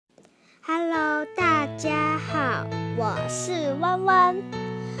家好，我是温温。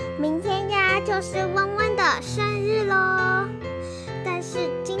明天呀就是温温的生日咯，但是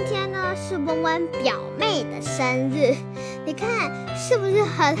今天呢是温温表妹的生日，你看是不是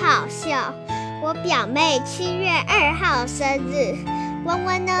很好笑？我表妹7月2号生日，温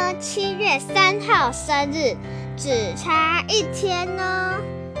温呢7月3号生日，只差1天呢。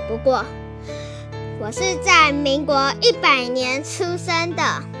不过我是在民国100年出生的，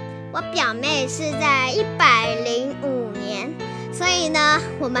我表妹是在105年，所以呢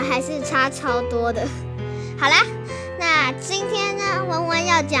我们还是差超多的。好啦，那今天呢温温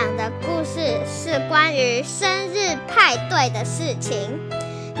要讲的故事是关于生日派对的事情，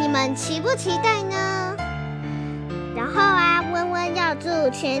你们期不期待呢？然后啊，温温要祝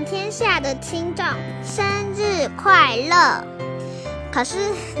全天下的听众生日快乐。可是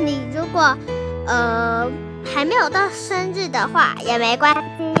你如果还没有到生日的话也没关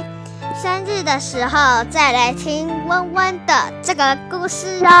系，生日的时候再来听温温的这个故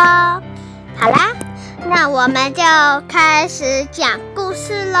事哦。好啦，那我们就开始讲故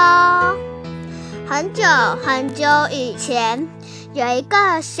事咯。很久很久以前，有一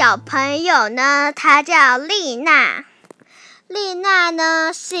个小朋友呢，他叫丽娜。丽娜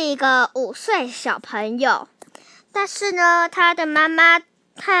呢是一个5岁小朋友，但是呢，她的妈妈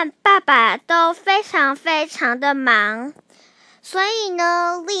和爸爸都非常非常的忙，所以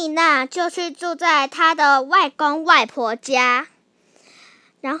呢，丽娜就去住在她的外公外婆家。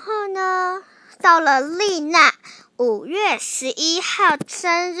然后呢，到了丽娜5月11号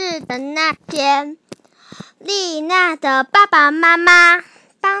生日的那天，丽娜的爸爸妈妈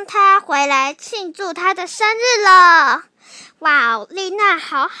帮她回来庆祝她的生日了。哇，丽娜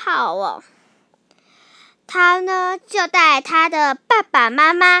好好哦。她呢就带她的爸爸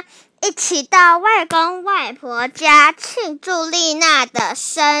妈妈一起到外公外婆家庆祝丽娜的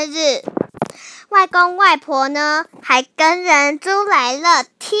生日。外公外婆呢还跟人租来了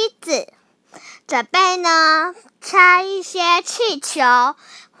梯子，准备呢插一些气球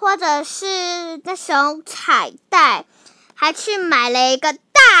或者是那种彩带，还去买了一个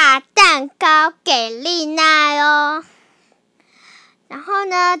大蛋糕给丽娜哟。然后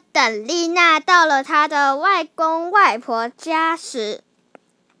呢，等丽娜到了她的外公外婆家时，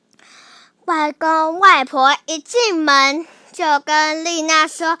外公外婆一进门就跟丽娜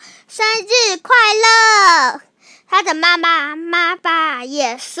说生日快乐。她的妈妈妈爸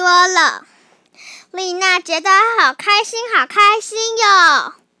也说了，丽娜觉得好开心好开心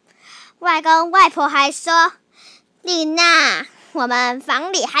哟。外公外婆还说，丽娜，我们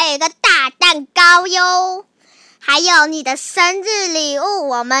房里还有一个大蛋糕哟，还有你的生日礼物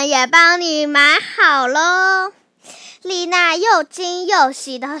我们也帮你买好咯。丽娜又惊又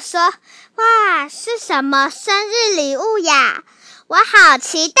喜地说，哇，是什么生日礼物呀？我好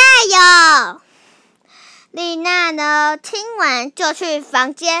期待哟。丽娜呢，听完就去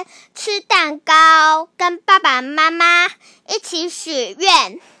房间吃蛋糕，跟爸爸妈妈一起许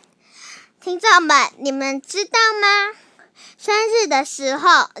愿。听众们，你们知道吗？生日的时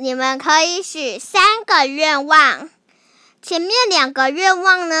候，你们可以许3个愿望。前面2个愿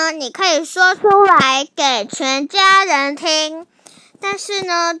望呢，你可以说出来给全家人听，但是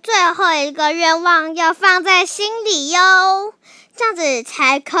呢，最后一个愿望要放在心里哟，这样子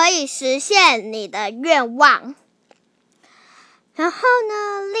才可以实现你的愿望。然后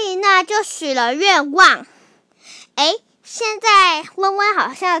呢，丽娜就许了愿望。现在温温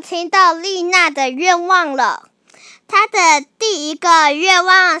好像听到丽娜的愿望了。她的第1个愿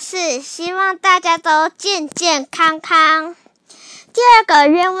望是希望大家都健健康康。第2个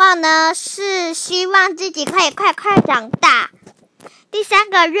愿望呢是希望自己可以快快长大。第3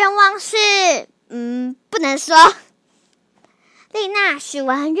个愿望是不能说。丽娜许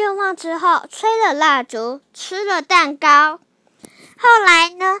完愿望之后，吹了蜡烛，吃了蛋糕。后来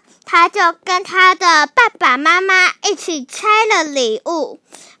呢，她就跟她的爸爸妈妈一起拆了礼物，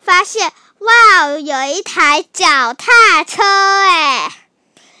发现哇，有一台脚踏车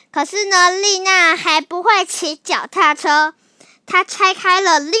可是呢，丽娜还不会骑脚踏车。她拆开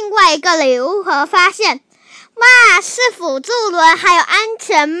了另外一个礼物盒，发现哇，是辅助轮还有安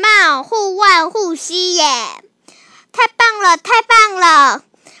全帽，互换互吸耶！太棒了，太棒了！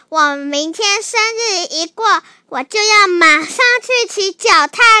我明天生日一过，我就要马上去骑脚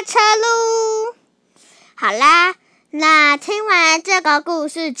踏车咯。好啦，那听完这个故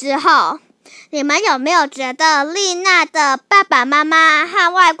事之后，你们有没有觉得丽娜的爸爸妈妈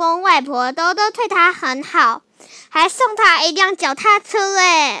和外公外婆都对她很好，还送她一辆脚踏车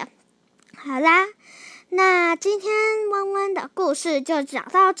好啦，那今天温温的故事就讲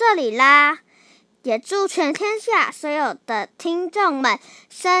到这里啦。也祝全天下所有的听众们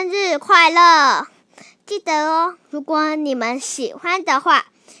生日快乐！记得哦，如果你们喜欢的话，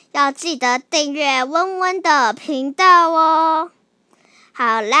要记得订阅温温的频道哦。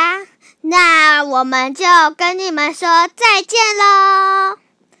好啦，那我们就跟你们说再见咯，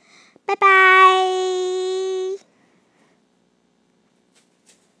拜拜。